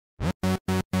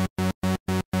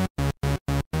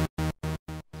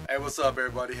Hey, what's up,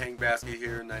 everybody? Hank Baskett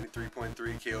here, 93.3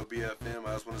 KOB-FM.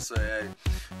 I just want to say, hey,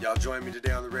 y'all join me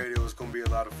today on the radio. It's going to be a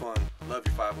lot of fun. Love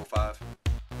you, 505.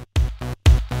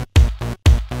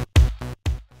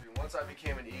 Once I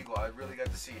became an Eagle, I really got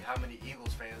to see how many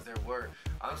Eagles fans there were.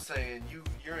 I'm saying,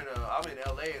 I'm in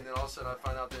LA, and then all of a sudden I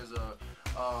find out there's a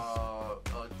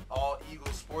all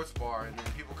Eagle sports bar, and then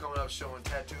people coming up showing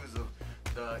tattoos of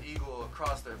the Eagle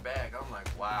across their back. I'm like,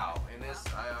 wow. And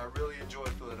I really enjoy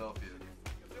Philadelphia.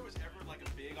 If there was ever like a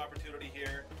big opportunity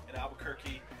here in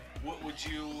Albuquerque, would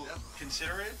you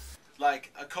consider it?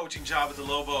 Like a coaching job at the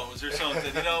Lobos or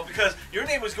something, you know? Because your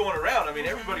name was going around. I mean,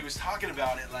 everybody was talking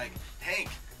about it. Like, Hank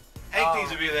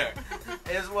needs to be there.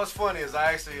 What's funny is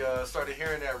I actually started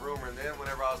hearing that rumor, and then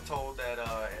whenever I was told that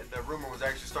the rumor was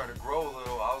actually starting to grow a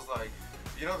little, I was like,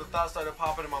 you know, the thought started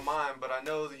popping in my mind. But I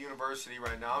know the university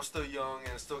right now, I'm still young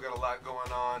and still got a lot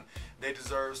going on. They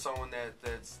deserve someone that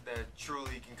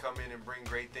truly can come in and bring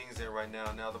great things in right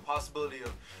now. Now, the possibility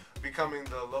of becoming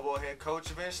the Lobo head coach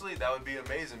eventually, that would be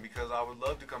amazing, because I would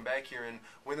love to come back here. And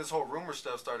when this whole rumor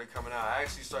stuff started coming out, I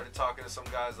actually started talking to some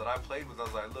guys that I played with. I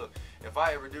was like, look, if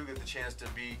I ever do get the chance to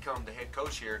become the head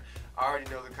coach here, I already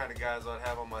know the kind of guys I'd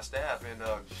have on my staff. And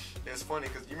it's funny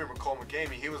because you remember Cole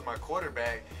McCamey, he was my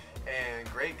quarterback, and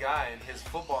great guy, and his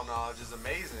football knowledge is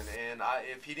amazing. And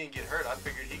if he didn't get hurt, I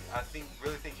figured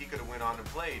really think he could have went on and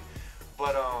played.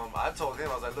 But I told him,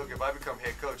 I was like, look, if I become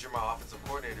head coach, you're my offensive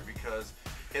coordinator, because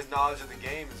his knowledge of the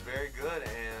game is very good,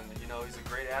 and you know, he's a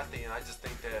great athlete. And I just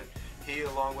think that he,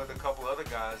 along with a couple other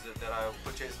guys that I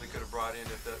potentially could have brought in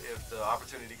if the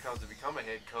opportunity comes to become a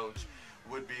head coach,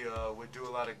 would do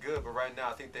a lot of good. But right now,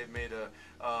 I think they've made a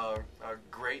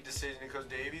great decision in Coach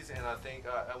Davies, and I think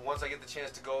once I get the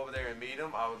chance to go over there and meet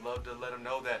him, I would love to let him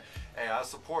know that, hey, I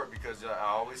support, because I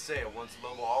always say it, once a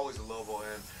Lobo, always a Lobo,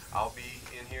 and I'll be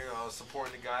in here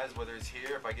supporting the guys, whether it's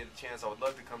here. If I get a chance, I would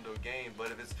love to come to a game, but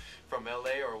if it's from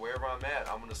LA or wherever I'm at,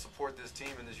 I'm going to support this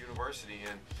team and this university.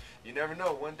 And you never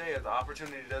know, one day if the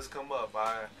opportunity does come up,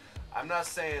 I'm not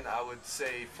saying I would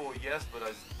say full yes, but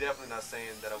I'm definitely not saying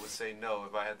that I would say no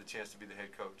if I had the chance to be the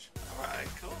head coach. All right,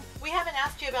 cool. We haven't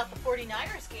asked you about the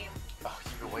 49ers game. Oh,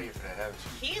 you've been waiting for that, haven't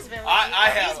you? He's been waiting. I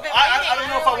have. I don't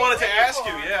know if I wanted to ask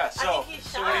you, yeah. I think he's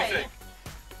shy. So what do you think?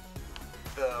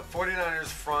 The 49ers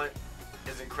front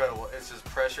is incredible. It's just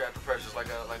pressure after pressure, just like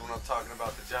when I'm talking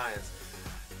about the Giants.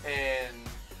 And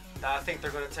I think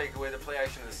they're going to take away the play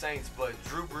action of the Saints, but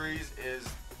Drew Brees is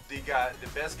the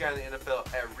best guy in the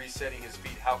NFL at resetting his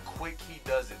feet, how quick he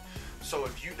does it. So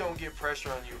if you don't get pressure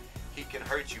on you, he can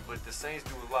hurt you. But the Saints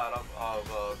do a lot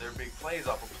of their big plays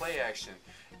off of play action.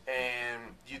 And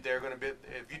they're going to be,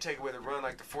 if you take away the run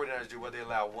like the 49ers do, where they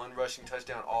allow one rushing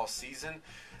touchdown all season,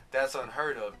 that's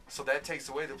unheard of. So that takes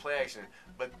away the play action.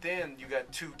 But then you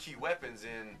got two key weapons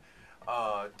in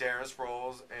Darren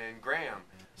Sproles and Graham.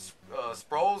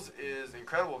 Sproles is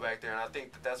incredible back there, and I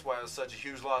think that's why it was such a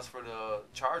huge loss for the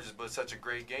Chargers, but such a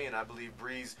great gain. I believe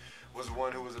Brees was the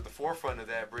one who was at the forefront of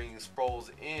that, bringing Sproles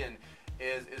in,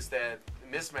 is that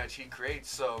mismatch he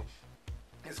creates. So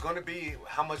it's going to be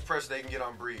how much pressure they can get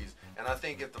on Brees. And I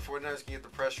think if the 49ers can get the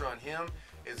pressure on him,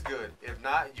 it's good. If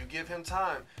not, you give him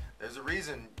time. There's a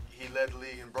reason he led the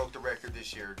league and broke the record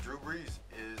this year. Drew Brees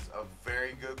is a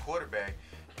very good quarterback.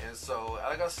 And so,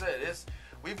 like I said,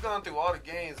 we've gone through all the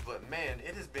games, but man,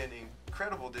 it has been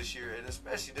incredible this year, and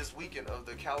especially this weekend of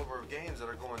the caliber of games that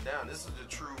are going down. This is a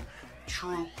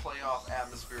true playoff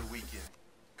atmosphere weekend.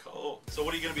 Cool. So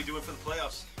what are you going to be doing for the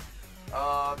playoffs?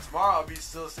 Tomorrow I'll be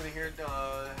still sitting here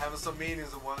having some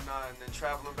meetings and whatnot, and then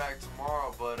traveling back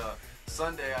tomorrow. But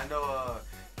Sunday, I know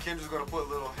Kendra's going to put a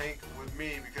little Hank with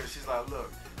me, because she's like,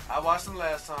 look, I watched them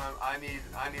last time. I need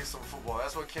some football.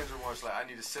 That's what Kendra wants. Like, I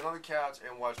need to sit on the couch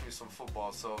and watch me some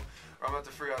football. So I'm going to have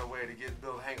to figure out a way to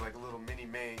build Hank like a little mini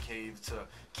man cave to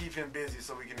keep him busy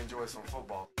so we can enjoy some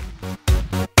football.